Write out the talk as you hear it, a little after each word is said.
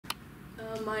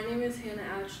My name is Hannah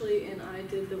Atchley, and I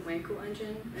did the Wankel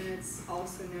engine, and it's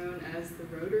also known as the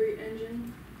rotary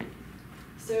engine.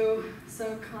 So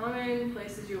some common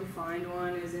places you'll find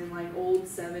one is in like old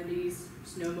 70s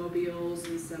snowmobiles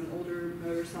and some older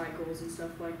motorcycles and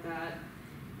stuff like that.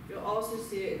 You'll also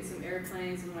see it in some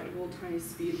airplanes and like little tiny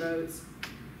speedboats.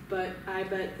 But I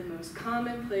bet the most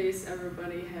common place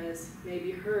everybody has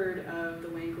maybe heard of the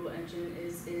Wankel engine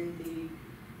is in the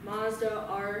Mazda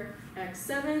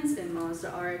RX-7s and Mazda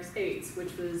RX-8s,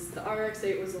 which was, the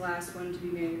RX-8 was the last one to be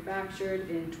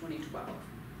manufactured in 2012.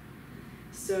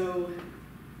 So,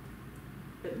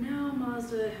 but now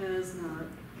Mazda has not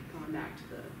gone back to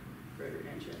the rotary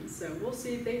engine. So we'll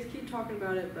see, they keep talking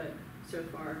about it, but so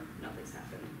far nothing's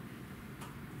happened.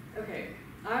 Okay,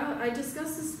 I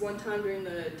discussed this one time during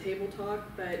the table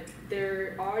talk, but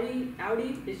their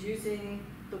Audi is using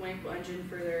the Wankel engine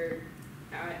for their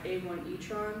A1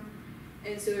 e-tron,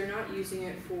 and so they're not using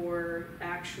it for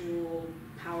actual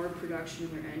power production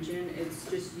in their engine. It's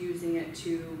just using it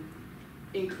to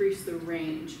increase the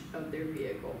range of their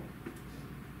vehicle.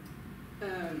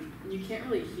 You can't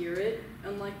really hear it,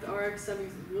 unlike the RX-7,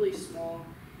 it's really small,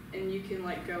 and you can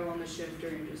like go on the shifter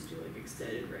and just do like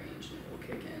extended range and it will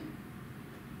kick in.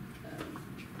 Yeah.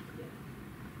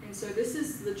 And so this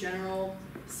is the general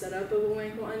setup of a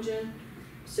Wankel engine.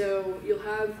 So you'll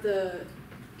have the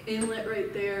inlet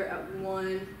right there at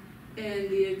 1, and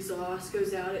the exhaust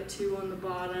goes out at 2 on the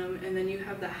bottom, and then you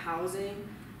have the housing,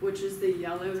 which is the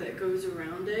yellow that goes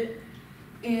around it.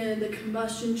 And the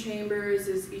combustion chambers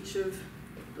is each of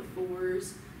the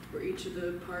 4s where each of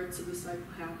the parts of the cycle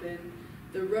happen.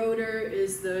 The rotor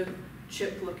is the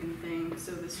chip-looking thing,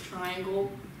 so this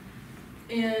triangle.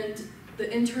 And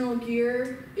the internal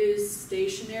gear is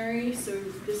stationary, so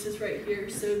this is right here.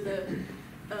 So the,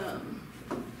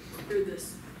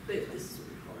 this is what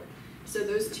we call it. So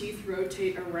those teeth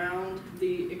rotate around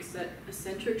the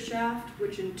eccentric shaft,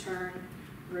 which in turn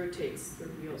rotates the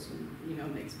wheels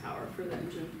and makes power for the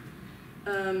engine.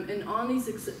 And on these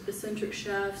eccentric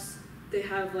shafts, they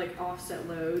have like offset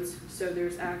loads. So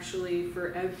there's actually,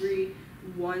 for every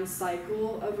 1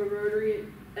 cycle of a rotary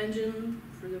engine,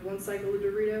 for the 1 cycle of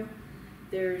Dorito,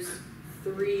 there's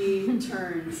 3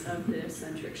 turns of the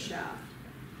eccentric shaft.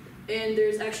 And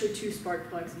there's actually 2 spark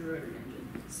plugs in the rotary engine,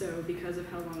 so because of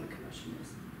how long the combustion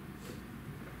is.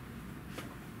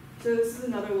 So this is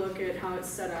another look at how it's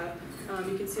set up.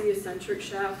 You can see the eccentric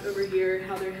shaft over here,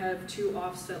 how they have 2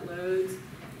 offset loads.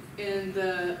 And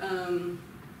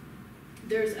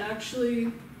there's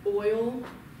actually oil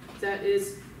that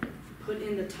is put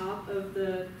in the top of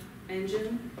the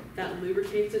engine that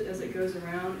lubricates it as it goes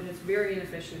around, and it's very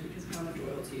inefficient because of how much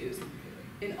oil is used.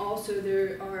 And also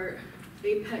there are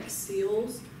apex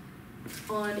seals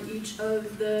on each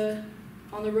of the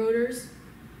rotors,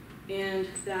 and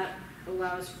that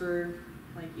allows for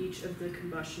like each of the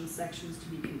combustion sections to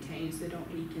be contained so they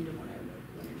don't leak into one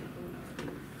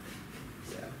another.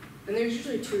 So, and there's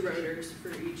usually 2 rotors for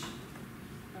each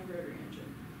rotary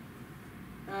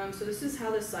engine. So this is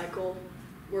how the cycle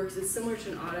works. It's similar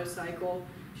to an Otto cycle.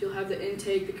 You'll have the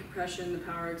intake, the compression, the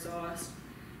power exhaust.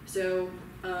 So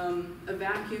a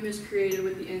vacuum is created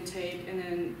with the intake, and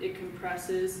then it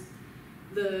compresses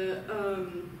the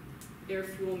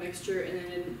air-fuel mixture, and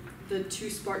then the 2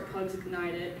 spark plugs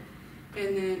ignite it,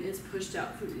 and then it's pushed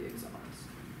out through the exhaust.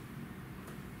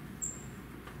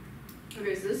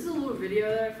 Okay, so this is a little video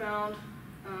that I found,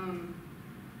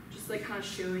 just like kind of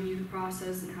showing you the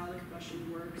process and how the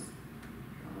combustion works.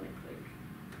 I'll like click,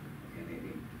 okay,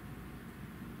 maybe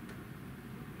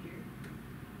here.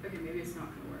 Okay, maybe it's not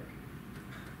gonna work.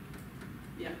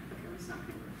 Yeah, okay, it's not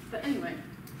gonna work. But anyway,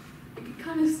 you can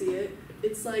kind of see it.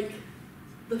 It's like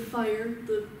the fire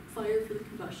for the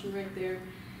combustion right there.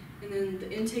 And then the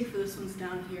intake for this one's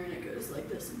down here, and it goes like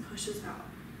this and pushes out.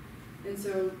 And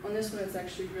so on this one, it's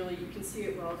actually really, you can see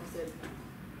it well because it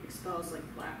expels like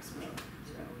black smoke.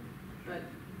 So, but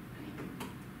anyway.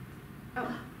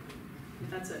 Oh,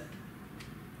 that's it.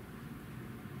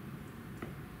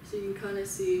 So you can kind of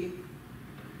see,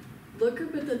 look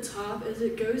up at the top as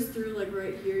it goes through, like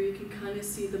right here, you can kind of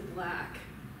see the black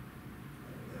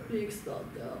being expelled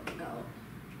out.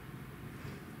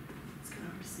 It's kind of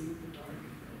hard to see in the dark.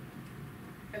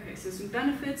 Okay, so some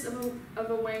benefits of a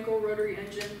Wankel rotary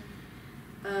engine.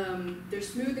 They're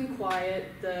smooth and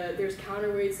quiet. There's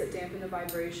counterweights that dampen the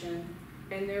vibration,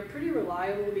 and they're pretty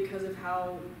reliable because of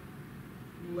how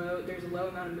there's a low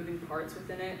amount of moving parts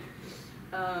within it.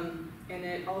 And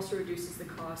it also reduces the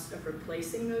cost of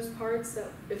replacing those parts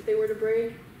if they were to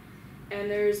break. And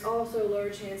there's also a lower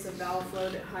chance of valve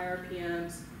float at high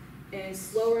RPMs, and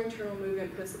slower internal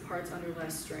movement puts the parts under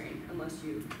less strain unless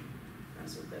you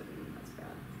mess with it, and that's bad.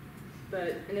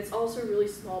 and it's also really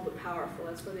small but powerful.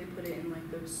 That's why they put it in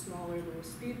like those smaller little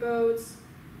speedboats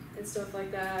and stuff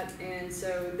like that. And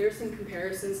so there's some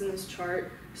comparisons in this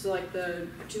chart. So like the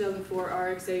 2004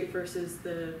 RX-8 versus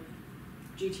the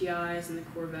GTIs and the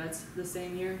Corvettes the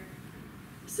same year.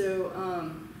 So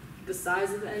the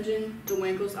size of the engine, the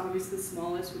Wankel's obviously the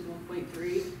smallest with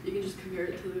 1.3. You can just compare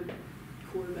it to the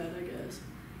Corvette, I guess.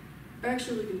 Or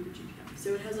actually look at the GTI.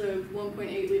 So it has a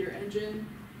 1.8 liter engine,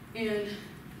 and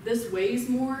this weighs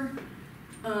more,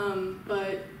 and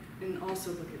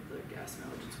also look at the gas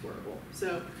mileage, it's horrible.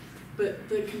 So, but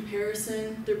the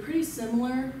comparison, they're pretty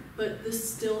similar, but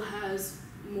this still has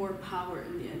more power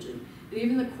in the engine. And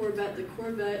even the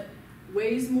Corvette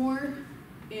weighs more,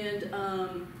 and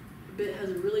it has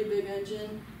a really big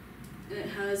engine, and it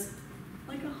has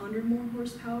like 100 more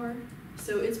horsepower.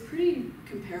 So it's pretty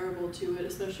comparable to it,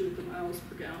 especially with the miles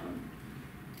per gallon.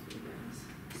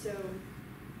 So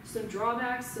some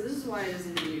drawbacks. So this is why it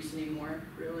isn't in use anymore,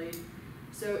 really.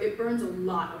 So it burns a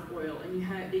lot of oil, and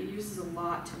it uses a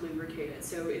lot to lubricate it.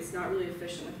 So it's not really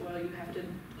efficient with oil. You have to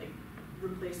like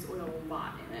replace the oil a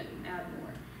lot in it and add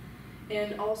more.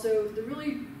 And also the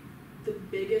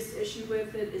biggest issue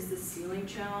with it is the sealing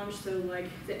challenge. So like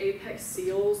the apex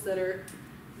seals that are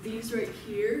these right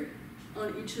here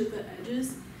on each of the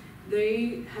edges,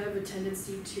 they have a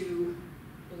tendency to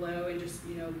blow and just,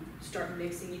 start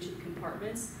mixing each of the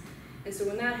compartments. And so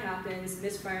when that happens,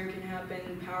 misfiring can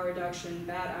happen, power reduction,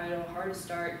 bad idle, hard to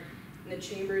start, and the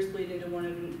chambers bleed into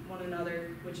one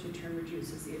another, which in turn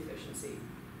reduces the efficiency.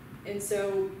 And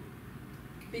so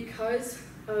because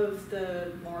of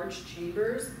the large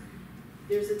chambers,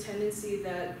 there's a tendency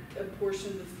that a portion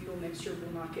of the fuel mixture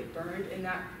will not get burned, and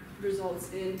that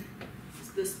results in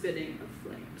the spitting of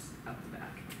flames out the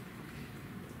back.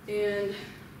 And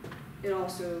it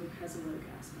also has a low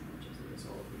gas mileage as a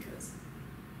result because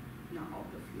not all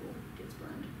the fuel gets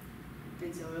burned.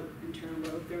 And so in turn,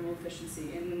 low thermal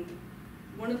efficiency. And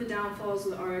one of the downfalls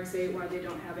of the RX-8, why they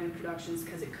don't have it in production, is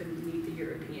because it couldn't meet the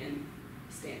European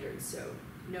standards. So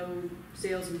no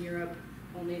sales in Europe,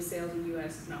 only sales in the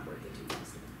US is not worth it to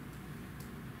Mazda.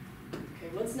 Okay,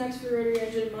 what's next for the rotary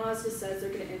engine? Mazda says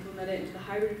they're going to implement it into the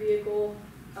hybrid vehicle,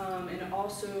 and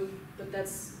also, but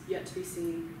that's yet to be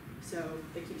seen. So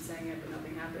they keep saying it, but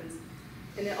nothing happens.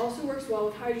 And it also works well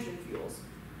with hydrogen fuels.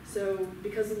 So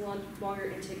because of the longer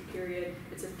intake period,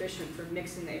 it's efficient for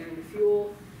mixing the air and the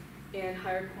fuel, and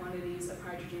higher quantities of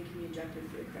hydrogen can be injected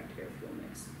for the correct air-fuel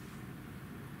mix.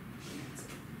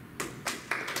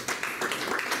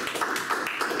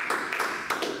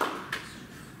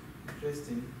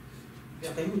 Interesting.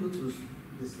 Yeah, can you go to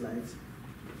the slides?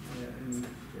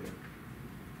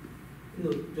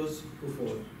 No, just go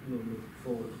forward. No,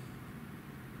 forward.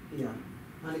 Yeah.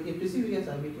 And in principle, you guys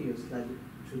are making your slide, you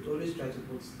should always try to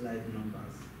put slide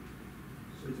numbers.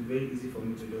 So it's very easy for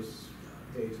me to just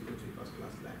tell you to go to a particular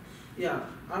slide. Yeah,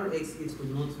 RX-8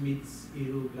 could not meet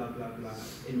Euro blah blah blah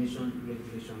emission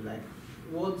regulation. Like,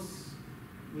 what's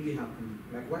really happened?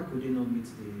 Like, why could they not meet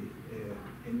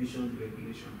the emission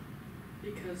regulation?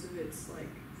 Because of its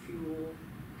like fuel,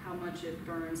 how much it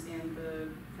burns, and the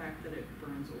fact that it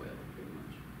burns oil pretty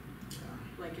much.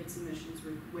 Yeah. Like its emissions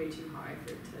were way too high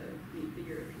for it to meet the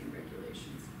European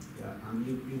regulations. Yeah, and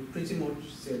you pretty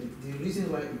much said it. The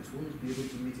reason why it won't be able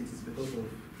to meet it is because of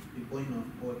the burning of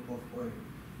oil.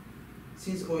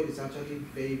 Since oil is actually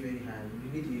very, very high,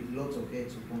 you need a lot of air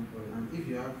to pump oil, and if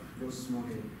you have those small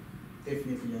air,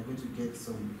 definitely you are going to get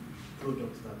some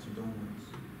products that you don't want.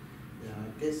 Yeah,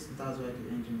 I guess that's why the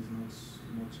engine is not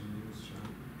much in use.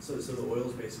 So the oil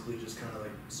is basically just kind of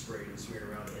like sprayed and smeared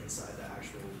around inside the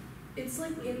actual. It's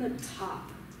like in the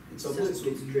top. It's supposed to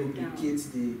lubricate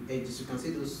the edges. You can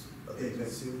see those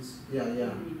apex seals. Yeah, yeah.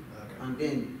 Mm-hmm. Okay. And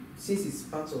then since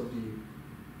it's also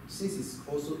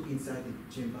inside the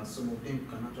chamber, some of them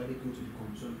can actually go to the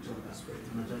control chamber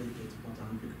and actually get hot.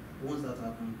 And once that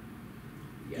happens,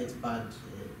 get bad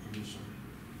emission.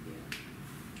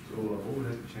 So what would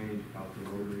have to change about the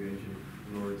rotary engine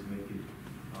in order to make it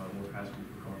more passable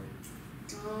for cars?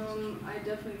 I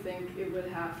definitely think it would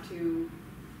have to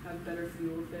have better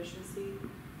fuel efficiency.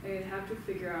 And it'd have to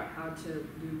figure out how to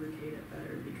lubricate it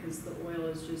better, because the oil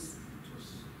is just,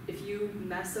 if you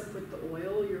mess up with the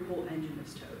oil, your whole engine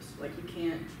is toast. Like, you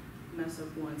can't mess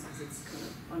up once because it's kind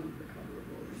of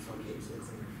unrecoverable in some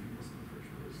cases.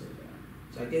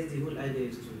 So I guess the whole idea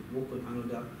is to work on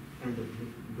another kind of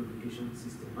lubrication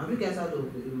system. Have you guys heard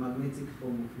of the magnetic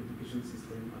form of lubrication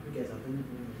system? Have you guys heard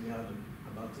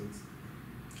about it?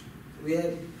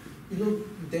 Where,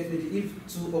 definitely if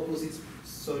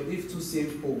two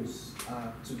same poles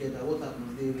are together, what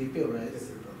happens? They repel, right?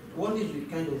 What if we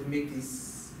kind of make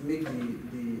this make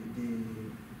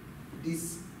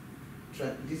this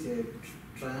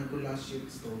triangular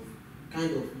shaped stuff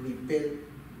kind of repel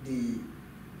the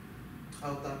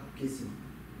outer casing.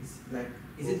 It's like,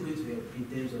 is it going to help in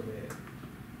terms of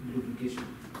lubrication?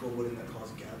 But wouldn't that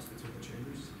cause gaps between the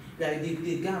chambers? Like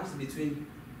the gaps between,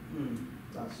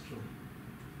 that's true.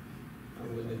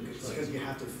 It's because you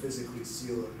have to physically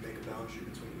seal and make a boundary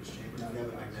between each chamber. If you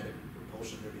have a magnetic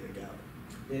repulsion, there'd be a gap.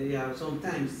 Yeah,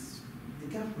 sometimes the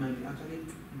gap might be actually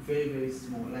very, very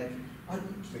small. Like,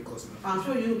 Just make close enough. I'm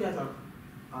sure you guys have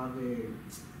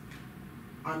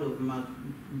heard of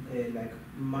like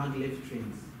maglev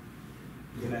trains.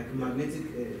 Yeah. Like magnetic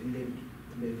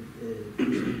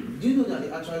do you know that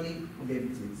they actually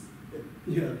levitate?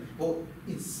 Yeah. But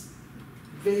it's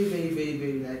very, very, very,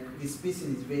 very, like the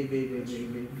spacing is very, very, very, very,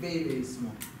 very, very, very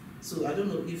small. So I don't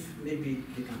know if maybe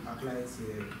they can apply it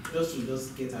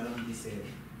just get around this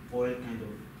oil kind of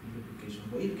lubrication.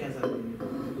 But if you guys have any,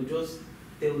 you could just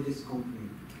tell this company,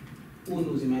 who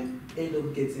knows, you might end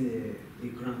up getting a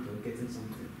grant or getting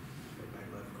something.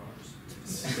 Maglev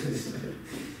cars.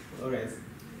 Alright.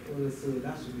 So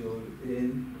that should be all.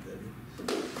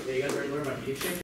 Yeah, you guys already learned about heat exchange?